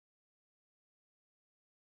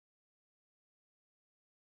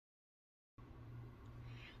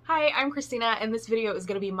Hi, I'm Christina, and this video is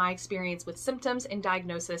going to be my experience with symptoms and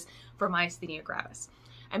diagnosis for myasthenia gravis.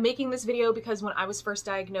 I'm making this video because when I was first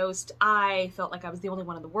diagnosed, I felt like I was the only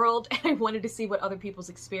one in the world, and I wanted to see what other people's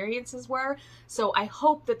experiences were. So I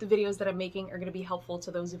hope that the videos that I'm making are going to be helpful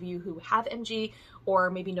to those of you who have MG or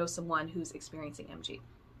maybe know someone who's experiencing MG.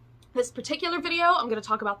 This particular video, I'm going to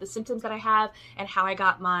talk about the symptoms that I have and how I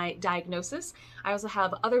got my diagnosis. I also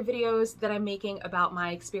have other videos that I'm making about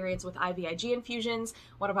my experience with IVIG infusions,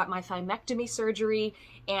 one about my thymectomy surgery,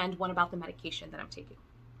 and one about the medication that I'm taking.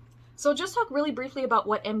 So I'll just talk really briefly about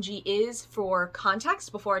what MG is for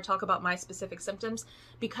context before I talk about my specific symptoms,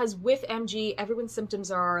 because with MG, everyone's symptoms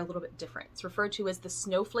are a little bit different. It's referred to as the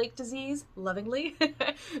snowflake disease, lovingly,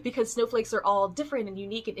 because snowflakes are all different and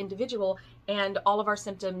unique and individual, and all of our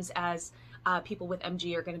symptoms as people with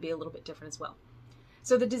MG are going to be a little bit different as well.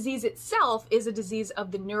 So the disease itself is a disease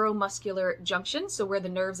of the neuromuscular junction, so where the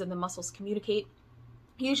nerves and the muscles communicate.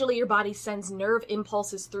 Usually your body sends nerve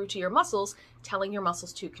impulses through to your muscles, telling your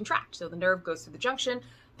muscles to contract. So the nerve goes through the junction,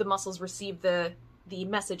 the muscles receive the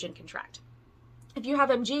message and contract. If you have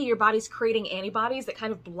MG, your body's creating antibodies that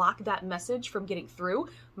kind of block that message from getting through,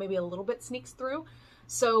 maybe a little bit sneaks through.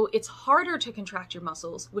 So it's harder to contract your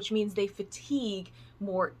muscles, which means they fatigue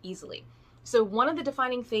more easily. So one of the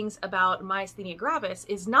defining things about myasthenia gravis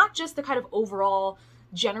is not just the kind of overall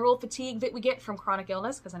general fatigue that we get from chronic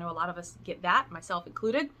illness, because I know a lot of us get that, myself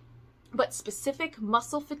included, but specific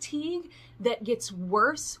muscle fatigue that gets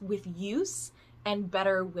worse with use and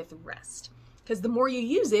better with rest. Because the more you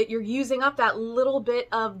use it, you're using up that little bit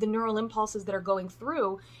of the neural impulses that are going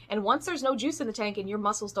through, and once there's no juice in the tank and your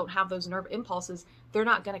muscles don't have those nerve impulses, they're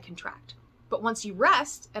not going to contract. But once you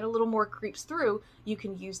rest and a little more creeps through, you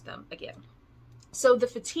can use them again. So the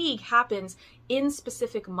fatigue happens in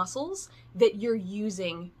specific muscles that you're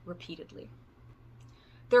using repeatedly.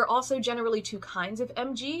 There are also generally two kinds of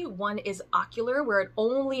MG. One is ocular, where it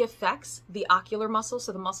only affects the ocular muscles,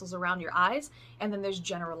 so the muscles around your eyes, and then there's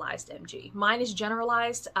generalized MG. Mine is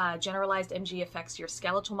generalized. Generalized MG affects your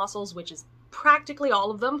skeletal muscles, which is practically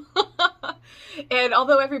all of them. And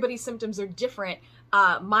although everybody's symptoms are different,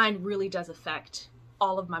 mine really does affect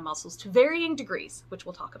all of my muscles to varying degrees, which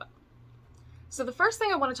we'll talk about. So the first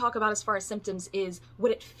thing I want to talk about as far as symptoms is what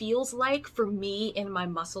it feels like for me in my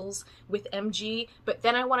muscles with MG, but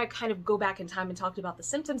then I want to kind of go back in time and talk about the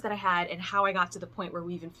symptoms that I had and how I got to the point where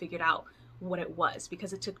we even figured out what it was,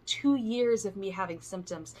 because it took 2 years of me having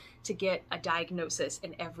symptoms to get a diagnosis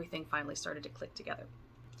and everything finally started to click together.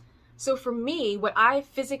 So for me, what I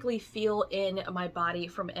physically feel in my body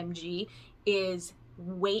from MG is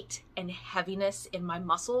weight and heaviness in my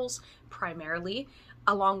muscles primarily,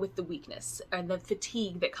 along with the weakness and the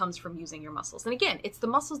fatigue that comes from using your muscles. And again, it's the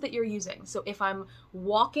muscles that you're using. So if I'm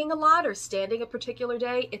walking a lot or standing a particular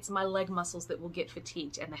day, it's my leg muscles that will get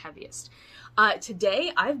fatigued and the heaviest.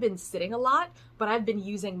 Today, I've been sitting a lot, but I've been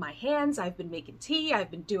using my hands, I've been making tea, I've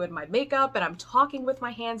been doing my makeup, and I'm talking with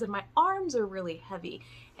my hands, and my arms are really heavy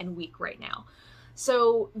and weak right now.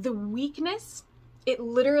 So the weakness, it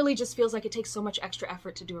literally just feels like it takes so much extra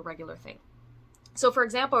effort to do a regular thing. So for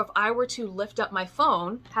example, if I were to lift up my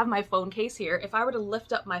phone, have my phone case here, if I were to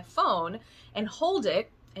lift up my phone and hold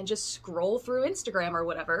it and just scroll through Instagram or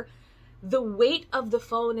whatever, the weight of the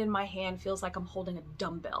phone in my hand feels like I'm holding a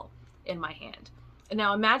dumbbell in my hand. And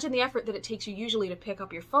now imagine the effort that it takes you usually to pick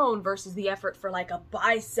up your phone versus the effort for like a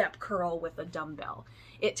bicep curl with a dumbbell.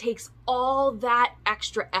 It takes all that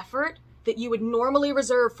extra effort that you would normally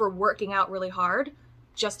reserve for working out really hard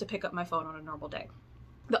just to pick up my phone on a normal day.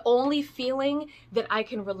 The only feeling that I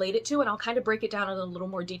can relate it to, and I'll kind of break it down in a little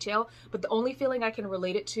more detail, but the only feeling I can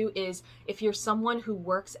relate it to is if you're someone who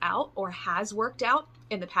works out or has worked out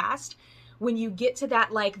in the past, when you get to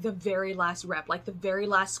that, like the very last rep, like the very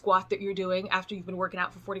last squat that you're doing after you've been working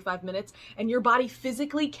out for 45 minutes, and your body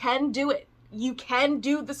physically can do it. You can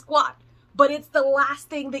do the squat, but it's the last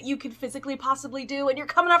thing that you could physically possibly do, and you're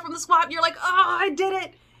coming up from the squat and you're like, oh, I did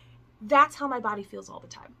it. That's how my body feels all the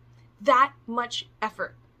time. That much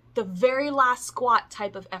effort. The very last squat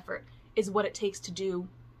type of effort is what it takes to do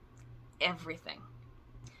everything.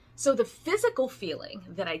 So the physical feeling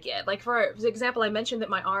that I get, like for example, I mentioned that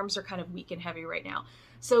my arms are kind of weak and heavy right now.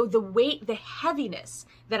 So the weight, the heaviness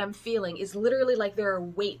that I'm feeling is literally like there are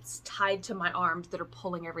weights tied to my arms that are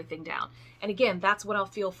pulling everything down. And again, that's what I'll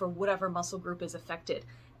feel for whatever muscle group is affected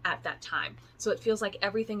at that time. So it feels like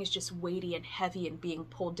everything is just weighty and heavy and being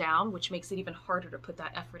pulled down, which makes it even harder to put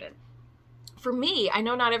that effort in. For me, I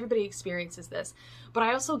know not everybody experiences this, but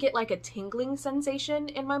I also get like a tingling sensation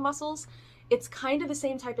in my muscles. It's kind of the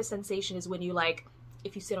same type of sensation as when you like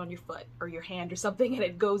if you sit on your foot or your hand or something and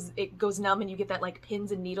it goes numb and you get that like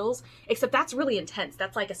pins and needles, except that's really intense.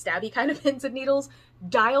 That's like a stabby kind of pins and needles.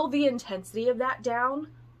 Dial the intensity of that down,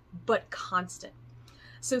 but constant.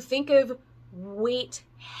 So think of weight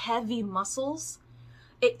heavy muscles.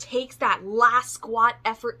 It takes that last squat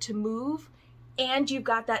effort to move, and you've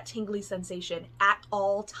got that tingly sensation at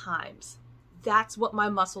all times. That's what my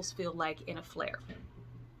muscles feel like in a flare.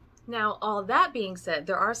 Now, all that being said,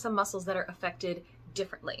 there are some muscles that are affected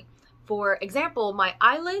differently. For example, my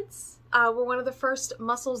eyelids were one of the first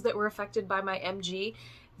muscles that were affected by my MG.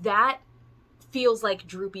 That feels like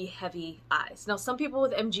droopy, heavy eyes. Now, some people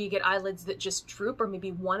with MG get eyelids that just droop, or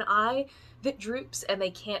maybe one eye that droops and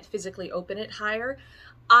they can't physically open it higher.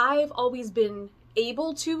 I've always been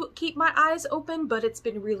able to keep my eyes open, but it's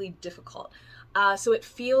been really difficult. So it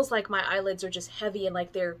feels like my eyelids are just heavy and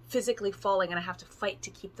like they're physically falling and I have to fight to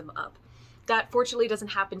keep them up. That fortunately doesn't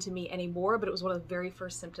happen to me anymore, but it was one of the very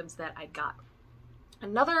first symptoms that I got.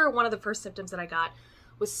 Another one of the first symptoms that I got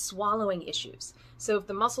was swallowing issues. So if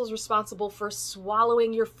the muscles responsible for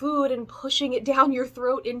swallowing your food and pushing it down your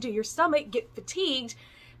throat into your stomach get fatigued,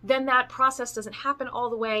 then that process doesn't happen all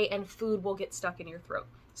the way and food will get stuck in your throat.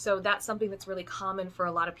 So that's something that's really common for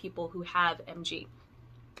a lot of people who have MG.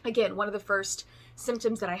 Again, one of the first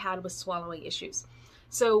symptoms that I had was swallowing issues.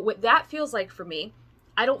 So what that feels like for me,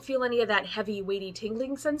 I don't feel any of that heavy, weighty,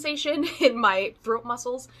 tingling sensation in my throat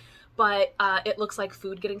muscles, but it looks like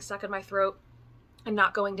food getting stuck in my throat and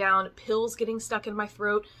not going down, pills getting stuck in my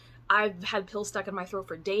throat. I've had pills stuck in my throat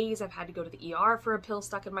for days. I've had to go to the ER for a pill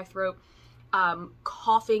stuck in my throat.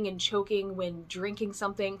 Coughing and choking when drinking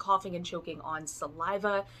something, coughing and choking on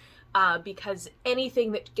saliva, because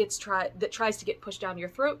anything that tries to get pushed down your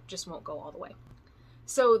throat just won't go all the way.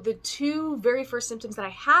 So the two very first symptoms that I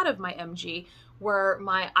had of my MG were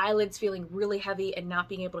my eyelids feeling really heavy and not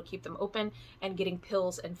being able to keep them open, and getting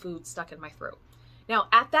pills and food stuck in my throat. Now,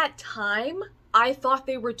 at that time, I thought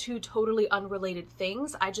they were two totally unrelated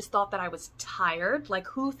things. I just thought that I was tired. Like,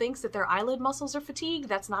 who thinks that their eyelid muscles are fatigued?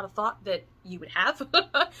 That's not a thought that you would have.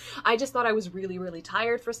 I just thought I was really, really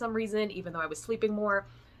tired for some reason, even though I was sleeping more.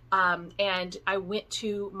 And I went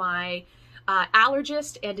to my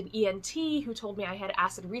allergist and an ENT who told me I had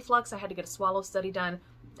acid reflux. I had to get a swallow study done,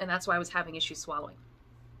 and that's why I was having issues swallowing.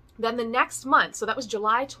 Then the next month, so that was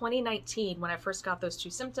July 2019 when I first got those two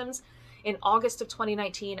symptoms. In August of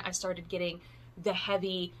 2019, I started getting the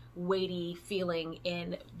heavy, weighty feeling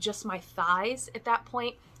in just my thighs at that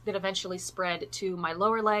point, that eventually spread to my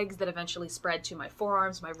lower legs, that eventually spread to my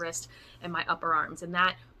forearms, my wrist, and my upper arms. And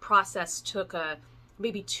that process took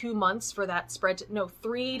maybe 2 months for that spread to, no,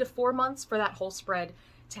 3 to 4 months for that whole spread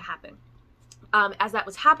to happen. As that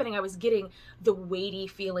was happening, I was getting the weighty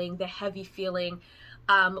feeling, the heavy feeling.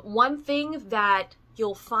 One thing that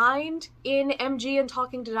you'll find in MG and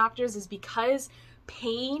talking to doctors is because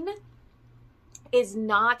pain is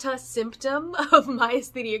not a symptom of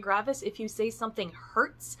myasthenia gravis. If you say something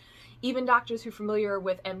hurts, even doctors who are familiar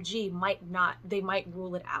with MG might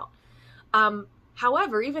rule it out.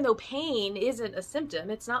 However, even though pain isn't a symptom,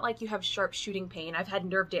 it's not like you have sharp shooting pain. I've had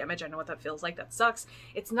nerve damage. I know what that feels like. That sucks.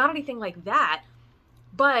 It's not anything like that.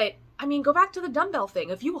 But, I mean, go back to the dumbbell thing.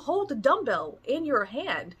 If you hold a dumbbell in your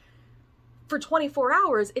hand for 24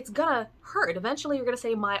 hours, it's gonna hurt. Eventually, you're gonna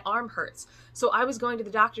say, my arm hurts. So I was going to the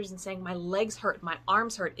doctors and saying, my legs hurt, my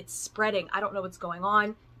arms hurt, it's spreading. I don't know what's going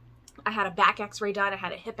on. I had a back x-ray done. I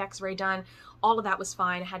had a hip x-ray done. All of that was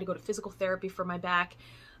fine. I had to go to physical therapy for my back.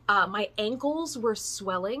 My ankles were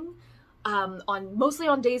swelling mostly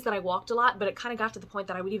on days that I walked a lot, but it kind of got to the point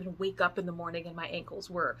that I would even wake up in the morning and my ankles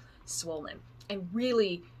were swollen and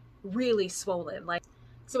really, really swollen.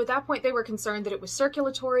 So at that point, they were concerned that it was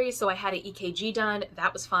circulatory, so I had an EKG done.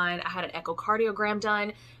 That was fine. I had an echocardiogram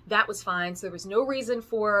done. That was fine. So there was no reason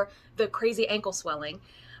for the crazy ankle swelling.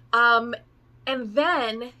 And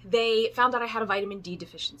then they found out I had a vitamin D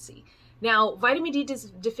deficiency. Now, vitamin D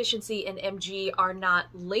deficiency and MG are not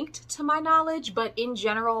linked to my knowledge, but in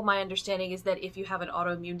general, my understanding is that if you have an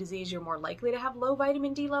autoimmune disease, you're more likely to have low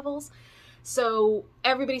vitamin D levels. So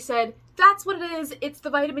everybody said, that's what it is. It's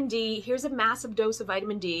the vitamin D. Here's a massive dose of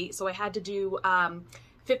vitamin D. So I had to do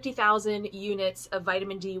 50,000 units of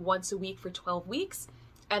vitamin D once a week for 12 weeks,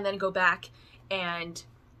 and then go back and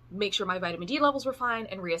make sure my vitamin D levels were fine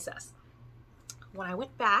and reassess. When I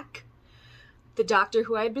went back, the doctor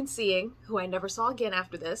who I had been seeing, who I never saw again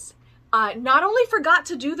after this, not only forgot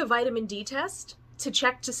to do the vitamin D test to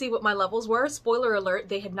check to see what my levels were. Spoiler alert,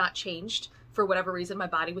 they had not changed. For whatever reason, my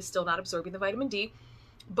body was still not absorbing the vitamin D.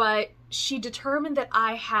 But she determined that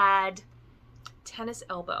I had tennis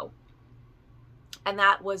elbow. And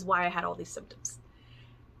that was why I had all these symptoms.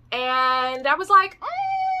 And I was like,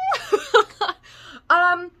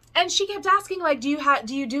 and she kept asking, like, do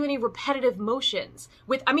you do any repetitive motions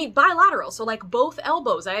with, I mean, bilateral. So like both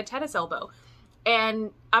elbows, I had tennis elbow.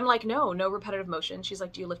 And I'm like, no repetitive motion. She's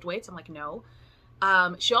like, do you lift weights? I'm like, no.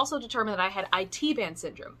 She also determined that I had IT band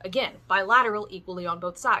syndrome. Again, bilateral, equally on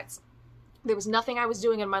both sides. There was nothing I was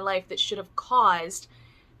doing in my life that should have caused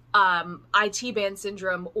IT band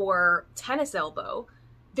syndrome or tennis elbow.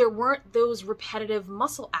 There weren't those repetitive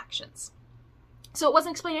muscle actions. So it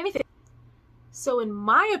wasn't explaining anything. So in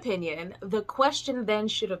my opinion, the question then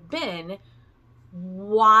should have been,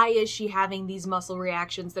 why is she having these muscle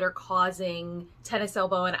reactions that are causing tennis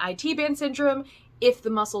elbow and IT band syndrome if the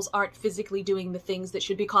muscles aren't physically doing the things that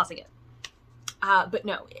should be causing it? But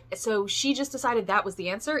no, so she just decided that was the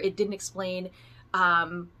answer. It didn't explain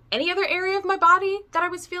any other area of my body that I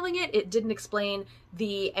was feeling it. It didn't explain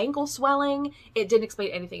the ankle swelling. It didn't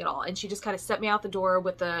explain anything at all. And she just kind of sent me out the door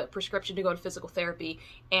with a prescription to go to physical therapy.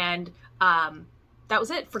 And that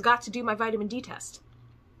was it. Forgot to do my vitamin D test.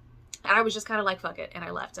 And I was just kind of like, fuck it. And I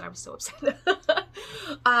left, and I was so upset.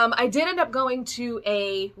 I did end up going to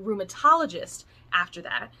a rheumatologist after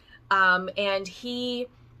that. And he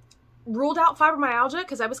ruled out fibromyalgia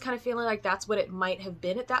because I was kind of feeling like that's what it might have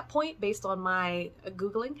been at that point based on my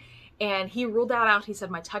Googling. And he ruled that out. He said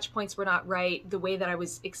my touch points were not right. The way that I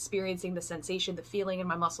was experiencing the sensation, the feeling in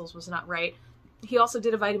my muscles was not right. He also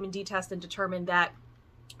did a vitamin D test and determined that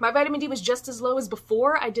my vitamin D was just as low as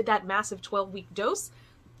before I did that massive 12-week dose,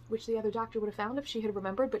 which the other doctor would have found if she had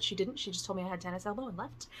remembered, but she didn't. She just told me I had tennis elbow and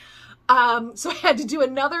left. So I had to do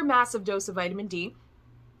another massive dose of vitamin D.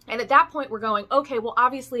 And at that point, we're going, okay, well,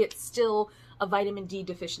 obviously it's still a vitamin D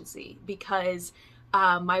deficiency because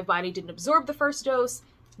my body didn't absorb the first dose,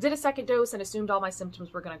 did a second dose, and assumed all my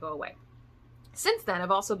symptoms were going to go away. Since then,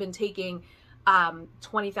 I've also been taking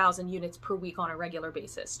 20,000 units per week on a regular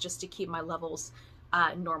basis just to keep my levels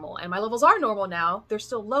normal. And my levels are normal now. They're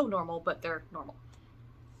still low normal, but they're normal.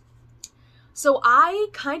 So I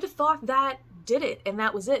kind of thought that did it, and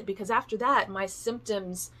that was it, because after that, my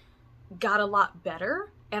symptoms got a lot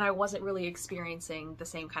better, and I wasn't really experiencing the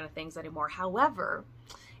same kind of things anymore. However,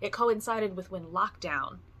 it coincided with when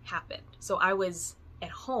lockdown happened. So I was at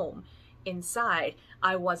home, inside.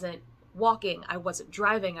 I wasn't walking. I wasn't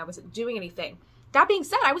driving. I wasn't doing anything. That being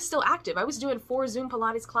said, I was still active. I was doing 4 Zoom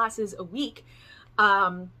Pilates classes a week,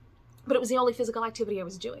 but it was the only physical activity I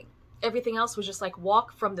was doing. Everything else was just like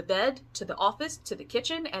walk from the bed to the office to the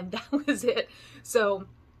kitchen, and that was it. So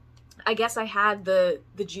I guess I had the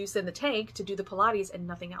juice in the tank to do the Pilates and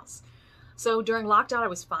nothing else. So during lockdown, I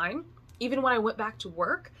was fine. Even when I went back to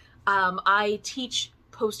work, I teach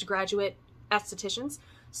postgraduate estheticians.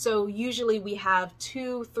 So usually we have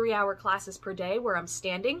 2 3-hour classes per day where I'm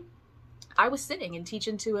standing. I was sitting and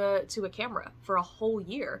teaching to a camera for a whole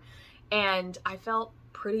year, and I felt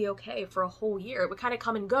pretty okay for a whole year. It would kind of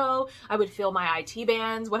come and go. I would feel my IT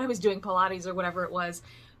bands when I was doing Pilates or whatever it was,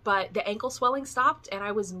 but the ankle swelling stopped and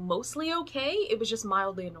I was mostly okay. It was just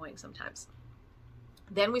mildly annoying sometimes.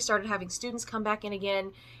 Then we started having students come back in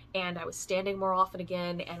again, and I was standing more often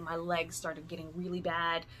again, and my legs started getting really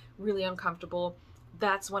bad, really uncomfortable.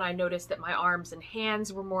 That's when I noticed that my arms and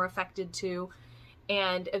hands were more affected too.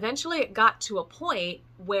 And eventually it got to a point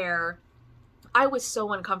where I was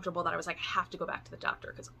so uncomfortable that I was like, I have to go back to the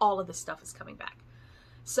doctor because all of this stuff is coming back.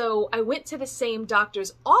 So I went to the same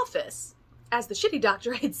doctor's office as the shitty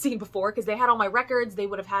doctor I had seen before, because they had all my records. They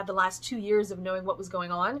would have had the last 2 years of knowing what was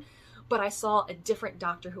going on. But I saw a different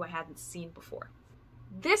doctor who I hadn't seen before.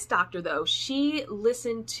 This doctor, though, she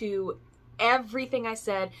listened to everything I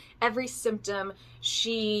said, every symptom.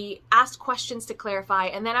 She asked questions to clarify.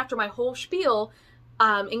 And then after my whole spiel,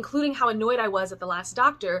 including how annoyed I was at the last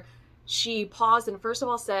doctor, she paused and first of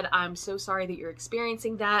all said, I'm so sorry that you're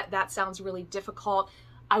experiencing that. That sounds really difficult.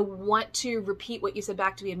 I want to repeat what you said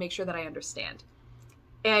back to me and make sure that I understand.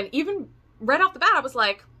 And even right off the bat, I was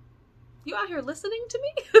like, you out here listening to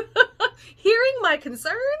me? Hearing my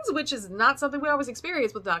concerns, which is not something we always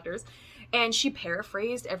experience with doctors. And she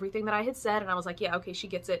paraphrased everything that I had said, and I was like, yeah, okay, she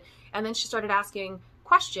gets it. And then she started asking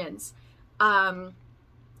questions. And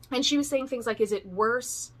she was saying things like, is it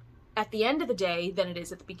worse at the end of the day than it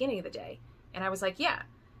is at the beginning of the day? And I was like, yeah.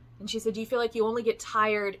 And she said, do you feel like you only get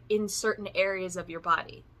tired in certain areas of your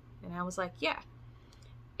body? And I was like, yeah.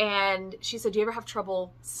 And she said, do you ever have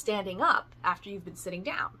trouble standing up after you've been sitting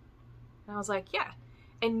down? And I was like, yeah.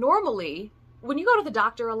 And normally, when you go to the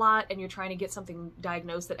doctor a lot and you're trying to get something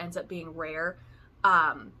diagnosed that ends up being rare,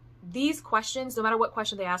 these questions, no matter what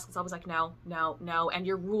question they ask, it's always like, no, no, no. And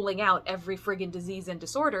you're ruling out every friggin' disease and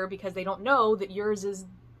disorder because they don't know that yours is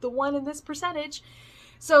the one in this percentage.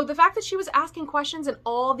 So the fact that she was asking questions and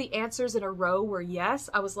all the answers in a row were yes,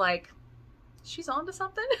 I was like, she's on to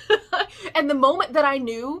something. And the moment that I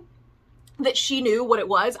knew that she knew what it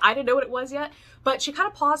was, I didn't know what it was yet, but she kind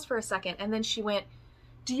of paused for a second and then she went,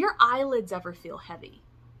 do your eyelids ever feel heavy?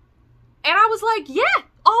 And I was like, yeah,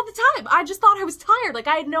 all the time. I just thought I was tired. Like,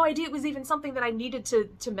 I had no idea it was even something that I needed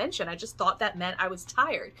to mention. I just thought that meant I was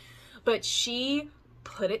tired. But she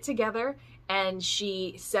put it together and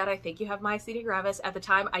she said, I think you have myasthenia gravis. At the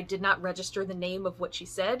time, I did not register the name of what she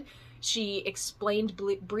said. She explained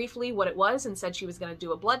briefly what it was and said she was going to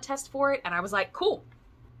do a blood test for it. And I was like, cool.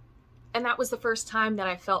 And that was the first time that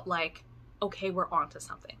I felt like, okay, we're on to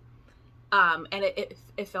something. And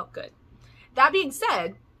it felt good. That being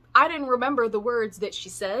said, I didn't remember the words that she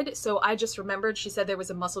said, so I just remembered she said there was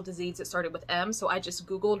a muscle disease that started with M, so I just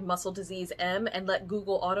Googled muscle disease M and let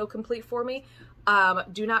Google autocomplete for me.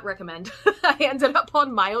 Do not recommend. I ended up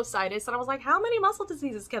on myositis, and I was like, how many muscle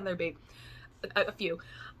diseases can there be? A few.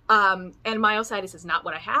 And myositis is not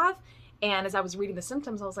what I have, and as I was reading the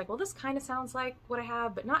symptoms, I was like, well, this kind of sounds like what I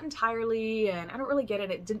have, but not entirely, and I don't really get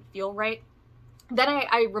it. It didn't feel right. Then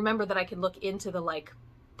I remember that I could look into the, like,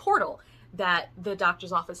 portal that the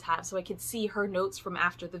doctor's office had, so I could see her notes from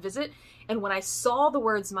after the visit. And when I saw the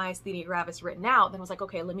words myasthenia gravis written out, then I was like,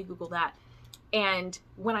 okay, let me Google that. And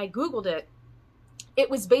when I Googled it, it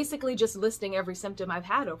was basically just listing every symptom I've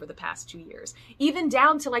had over the past 2 years, even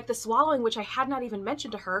down to like the swallowing, which I had not even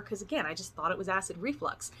mentioned to her because, again, I just thought it was acid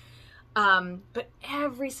reflux. But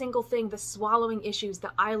every single thing, the swallowing issues,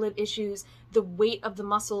 the eyelid issues, the weight of the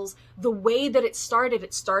muscles, the way that it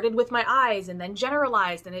started with my eyes and then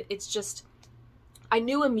generalized. And it's just, I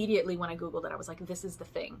knew immediately when I Googled it, I was like, this is the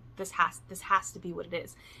thing. This has to be what it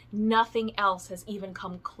is. Nothing else has even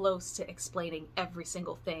come close to explaining every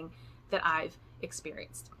single thing that I've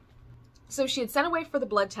experienced. So she had sent away for the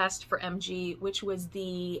blood test for MG, which was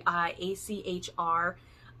the ACHR.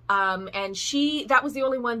 And that was the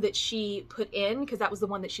only one that she put in because that was the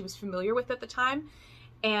one that she was familiar with at the time.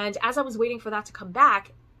 And as I was waiting for that to come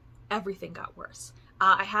back, everything got worse.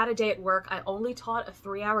 I had a day at work. I only taught a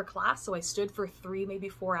 3-hour class, so I stood for 3, maybe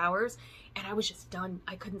 4 hours, and I was just done.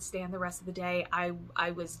 I couldn't stand the rest of the day. I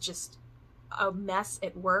was just a mess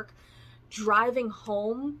at work. Driving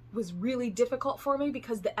home was really difficult for me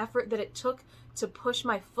because the effort that it took to push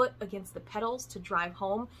my foot against the pedals to drive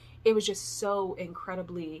home, it was just so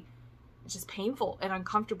incredibly just painful and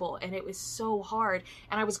uncomfortable, and it was so hard.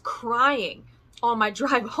 And I was crying on my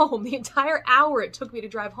drive home. The entire hour it took me to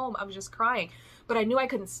drive home, I was just crying. But I knew I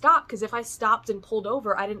couldn't stop because if I stopped and pulled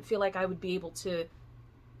over, I didn't feel like I would be able to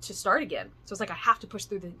start again. So it's like I have to push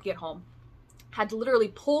through to get home. Had to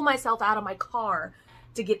literally pull myself out of my car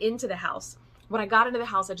to get into the house. When I got into the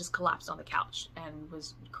house, I just collapsed on the couch and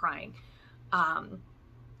was crying.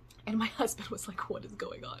 And my husband was like, what is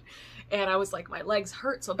going on? And I was like, my legs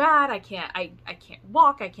hurt so bad. I can't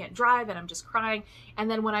walk. I can't drive. And I'm just crying.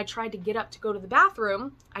 And then when I tried to get up to go to the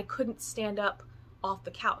bathroom, I couldn't stand up off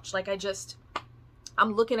the couch. Like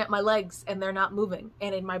I'm looking at my legs and they're not moving.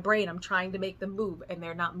 And in my brain, I'm trying to make them move and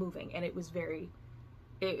they're not moving. And it was scary.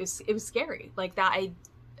 Like that,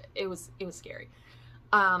 it was scary.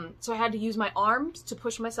 So I had to use my arms to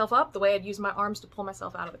push myself up the way I'd use my arms to pull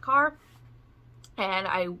myself out of the car. And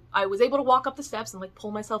I was able to walk up the steps and like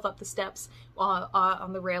pull myself up the steps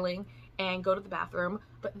on the railing and go to the bathroom.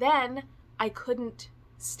 But then I couldn't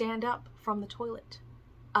stand up from the toilet.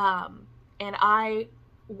 And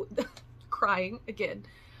crying again.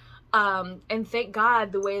 And thank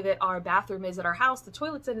God the way that our bathroom is at our house, the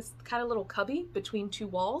toilet's in this kind of little cubby between two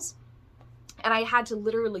walls. And I had to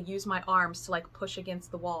literally use my arms to like push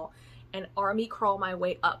against the wall and army crawl my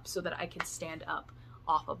way up so that I could stand up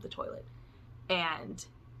off of the toilet. And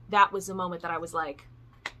that was the moment that I was like,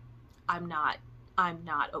 I'm not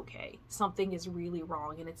okay. Something is really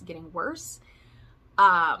wrong and it's getting worse.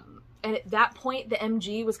 And at that point, the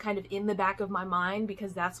MG was kind of in the back of my mind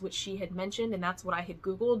because that's what she had mentioned and that's what I had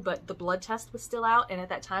Googled, but the blood test was still out. And at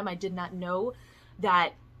that time, I did not know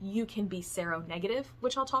that you can be seronegative,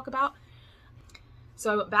 which I'll talk about.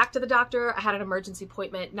 So I went back to the doctor. I had an emergency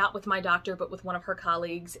appointment, not with my doctor, but with one of her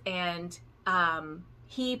colleagues. And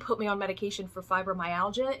he put me on medication for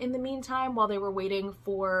fibromyalgia in the meantime while they were waiting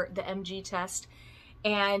for the MG test.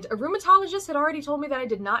 And a rheumatologist had already told me that I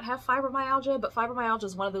did not have fibromyalgia, but fibromyalgia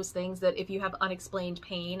is one of those things that if you have unexplained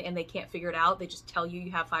pain and they can't figure it out, they just tell you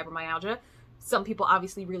you have fibromyalgia. Some people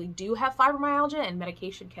obviously really do have fibromyalgia and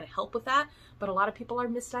medication can help with that, but a lot of people are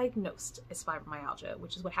misdiagnosed as fibromyalgia,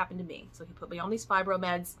 which is what happened to me. So he put me on these fibro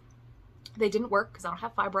meds. They didn't work because I don't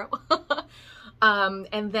have fibro.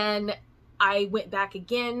 And then I went back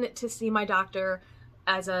again to see my doctor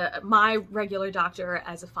as my regular doctor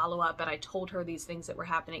as a follow-up, and I told her these things that were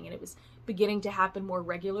happening, and it was beginning to happen more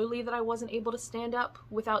regularly that I wasn't able to stand up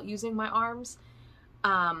without using my arms.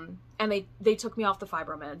 And they took me off the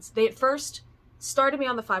fibro meds. They at first started me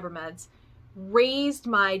on the fibro meds, raised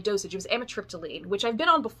my dosage. It was amitriptyline, which I've been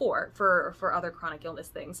on before for other chronic illness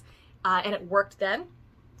things. And it worked then,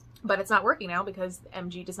 but it's not working now because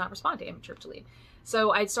MG does not respond to amitriptyline.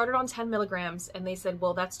 So I started on 10 milligrams and they said,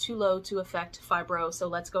 well, that's too low to affect fibro, so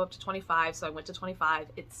let's go up to 25. So I went to 25.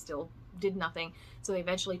 It still did nothing. So they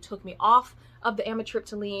eventually took me off of the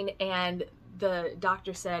amitriptyline, and the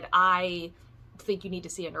doctor said, I think you need to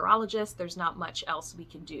see a neurologist. There's not much else we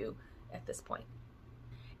can do at this point.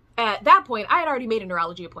 At that point, I had already made a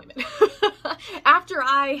neurology appointment. After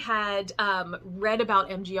I had read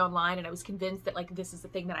about MG online and I was convinced that like this is the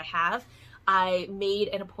thing that I have, I made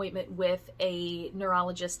an appointment with a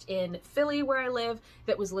neurologist in Philly where I live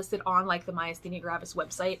that was listed on like the Myasthenia Gravis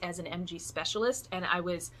website as an MG specialist, and I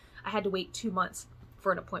had to wait 2 months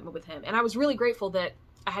for an appointment with him. And I was really grateful that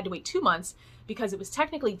I had to wait 2 months because it was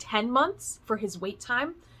technically 10 months for his wait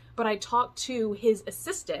time. But I talked to his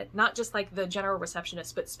assistant, not just like the general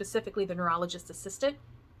receptionist, but specifically the neurologist assistant.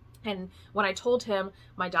 And when I told him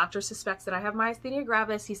my doctor suspects that I have myasthenia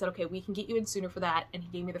gravis, he said, okay, we can get you in sooner for that. And he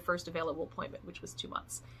gave me the first available appointment, which was 2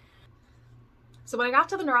 months. So when I got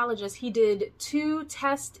to the neurologist, he did 2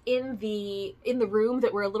 tests in the room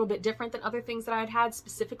that were a little bit different than other things that I had had,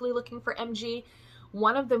 specifically looking for MG.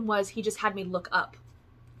 One of them was he just had me look up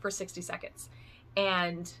for 60 seconds.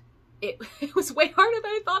 And it was way harder than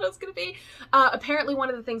I thought it was going to be. Apparently one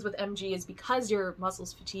of the things with MG is because your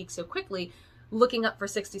muscles fatigue so quickly, looking up for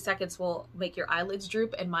 60 seconds will make your eyelids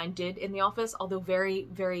droop, and mine did in the office, although very,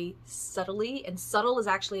 very subtly. And subtle is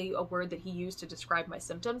actually a word that he used to describe my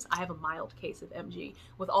symptoms. I have a mild case of MG.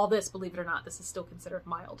 With all this, believe it or not, this is still considered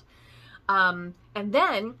mild. And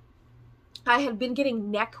then I had been getting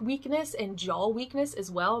neck weakness and jaw weakness as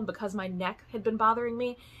well, and because my neck had been bothering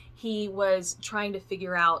me, he was trying to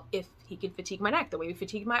figure out if he could fatigue my neck the way he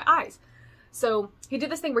fatigued my eyes. So he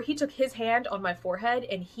did this thing where he took his hand on my forehead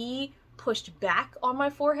and he pushed back on my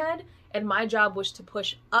forehead, and my job was to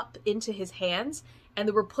push up into his hands, and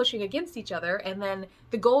they were pushing against each other. And then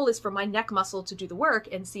the goal is for my neck muscle to do the work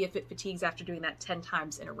and see if it fatigues after doing that 10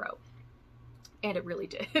 times in a row. And it really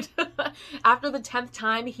did. After the 10th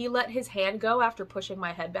time, he let his hand go after pushing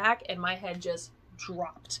my head back, and my head just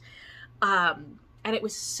dropped. And it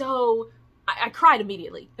was so, I cried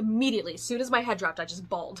immediately. As soon as my head dropped, I just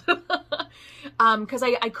bawled. Because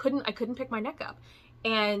I couldn't pick my neck up.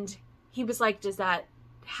 And he was like, does that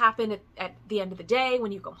happen at the end of the day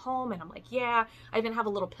when you come home? And I'm like, yeah. I even have a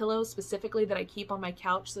little pillow specifically that I keep on my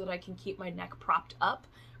couch so that I can keep my neck propped up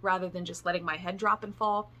rather than just letting my head drop and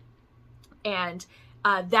fall. And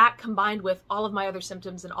that combined with all of my other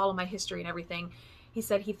symptoms and all of my history and everything, he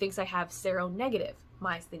said he thinks I have seronegative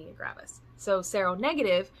myasthenia gravis. So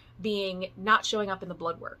seronegative being not showing up in the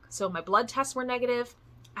blood work. So my blood tests were negative.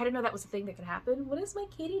 I didn't know that was a thing that could happen. What is my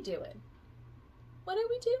kitty doing? What are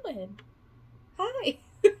we doing? Hi.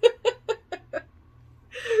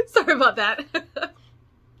 Sorry about that.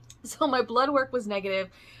 So my blood work was negative,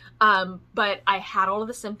 but I had all of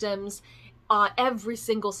the symptoms. Every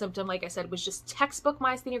single symptom, like I said, was just textbook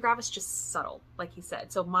myasthenia gravis, just subtle, like he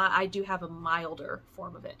said. So I do have a milder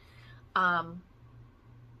form of it.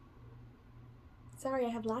 Sorry, I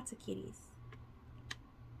have lots of kitties.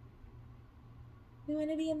 You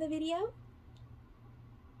want to be in the video?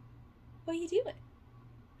 What are you doing?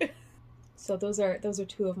 So those are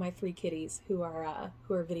 2 of my 3 kitties who are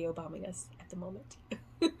video bombing us at the moment.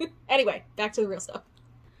 Anyway, back to the real stuff.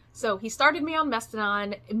 So he started me on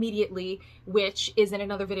Mestinon immediately, which is in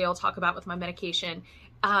another video I'll talk about with my medication.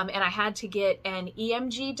 And I had to get an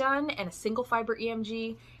EMG done and a single fiber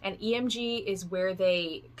EMG. And EMG is where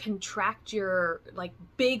they contract your like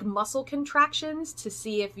big muscle contractions to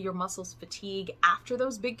see if your muscles fatigue after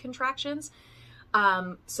those big contractions.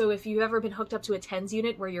 So if you've ever been hooked up to a TENS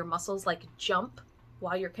unit where your muscles like jump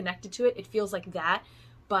while you're connected to it, it feels like that,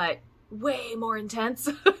 but way more intense.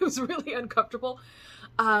 It was really uncomfortable.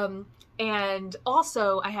 And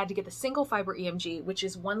also I had to get the single fiber EMG, which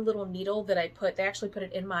is one little needle that they actually put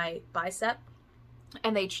it in my bicep,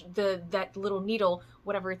 and that little needle,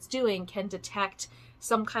 whatever it's doing, can detect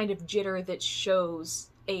some kind of jitter that shows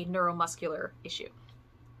a neuromuscular issue.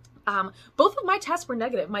 Both of my tests were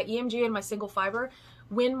negative, my EMG and my single fiber.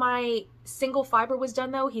 When my single fiber was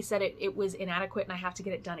done though, he said it was inadequate and I have to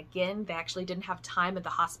get it done again. They actually didn't have time at the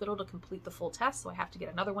hospital to complete the full test, so I have to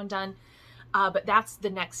get another one done. But that's the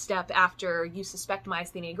next step after you suspect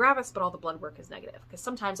myasthenia gravis, but all the blood work is negative. Because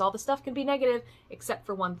sometimes all the stuff can be negative except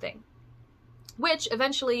for one thing. which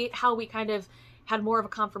eventually how we kind of had more of a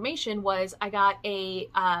confirmation was I got a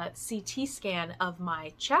CT scan of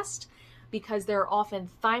my chest because there are often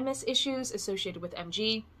thymus issues associated with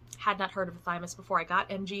MG. Had not heard of a thymus before I got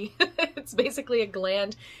MG. It's basically a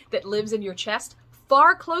gland that lives in your chest,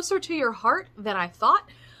 far closer to your heart than I thought.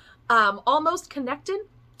 Almost connected,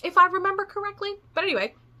 if I remember correctly. But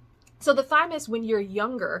anyway, so the thymus when you're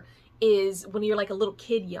younger is, when you're like a little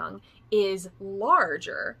kid young, is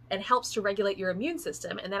larger and helps to regulate your immune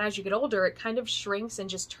system. And then as you get older, it kind of shrinks and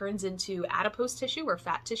just turns into adipose tissue or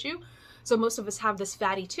fat tissue. So most of us have this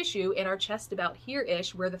fatty tissue in our chest about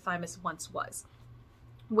here-ish where the thymus once was.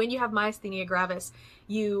 When you have myasthenia gravis,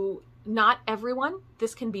 not everyone,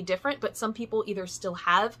 this can be different, but some people either still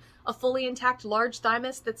have a fully intact large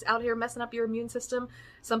thymus that's out here messing up your immune system.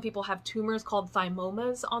 Some people have tumors called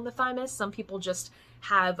thymomas on the thymus. Some people just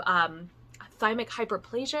have thymic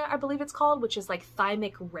hyperplasia, I believe it's called, which is like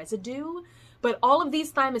thymic residue. But all of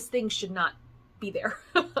these thymus things should not be there.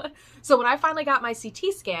 So when I finally got my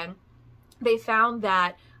CT scan, they found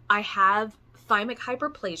that I have thymic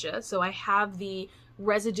hyperplasia. So I have the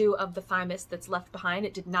residue of the thymus that's left behind.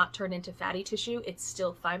 It did not turn into fatty tissue. It's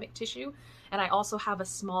still thymic tissue. And I also have a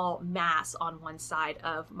small mass on one side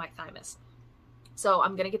of my thymus. So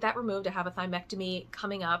I'm going to get that removed. I have a thymectomy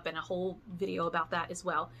coming up and a whole video about that as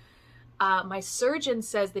well. My surgeon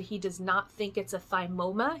says that he does not think it's a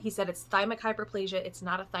thymoma. He said it's thymic hyperplasia. It's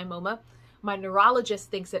not a thymoma. My neurologist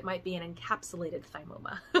thinks it might be an encapsulated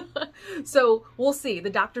thymoma. So we'll see. The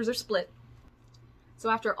doctors are split. So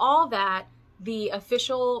after all that, the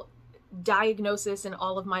official diagnosis and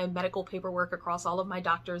all of my medical paperwork across all of my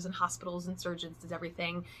doctors and hospitals and surgeons and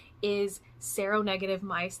everything is seronegative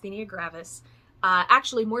myasthenia gravis.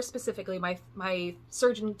 Actually, more specifically, my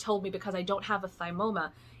surgeon told me because I don't have a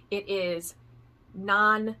thymoma, it is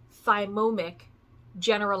non-thymomic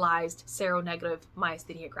generalized seronegative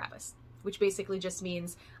myasthenia gravis, which basically just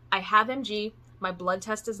means I have MG, my blood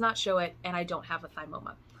test does not show it, and I don't have a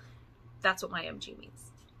thymoma. That's what my MG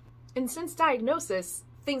means. And since diagnosis,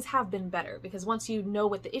 things have been better because once you know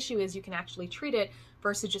what the issue is, you can actually treat it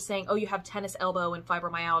versus just saying, oh, you have tennis elbow and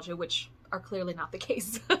fibromyalgia, which are clearly not the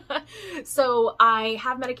case. So I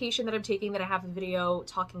have medication that I'm taking that I have a video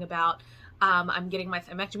talking about. I'm getting my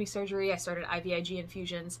thymectomy surgery. I started IVIG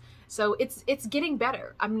infusions. So it's getting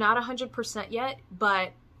better. I'm not 100% yet,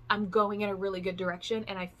 but I'm going in a really good direction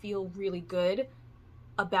and I feel really good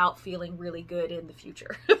about feeling really good in the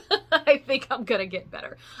future. I think I'm gonna get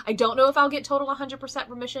better. I don't know if I'll get total 100%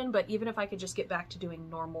 remission, but even if I could just get back to doing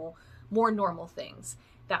more normal things,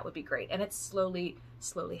 that would be great. And it's slowly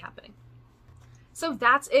happening. So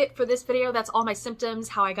that's it for this video. That's all my symptoms,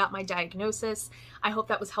 how I got my diagnosis. I hope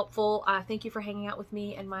that was helpful. Thank you for hanging out with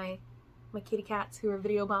me and my kitty cats who are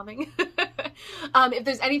video bombing. If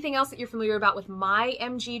there's anything else that you're familiar about with my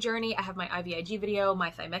MG journey, I have my IVIG video,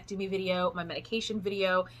 my thymectomy video, my medication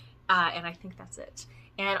video, and I think that's it.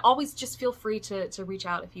 And always just feel free to reach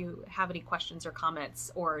out if you have any questions or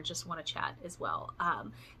comments or just want to chat as well.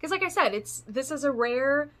 Because like I said, this is a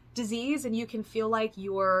rare disease and you can feel like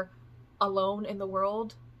you're alone in the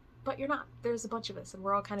world, but you're not. There's a bunch of us and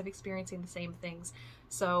we're all kind of experiencing the same things.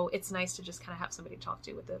 So it's nice to just kind of have somebody to talk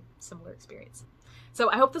to with a similar experience.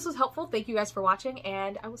 So I hope this was helpful. Thank you guys for watching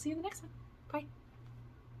and I will see you in the next one. Bye.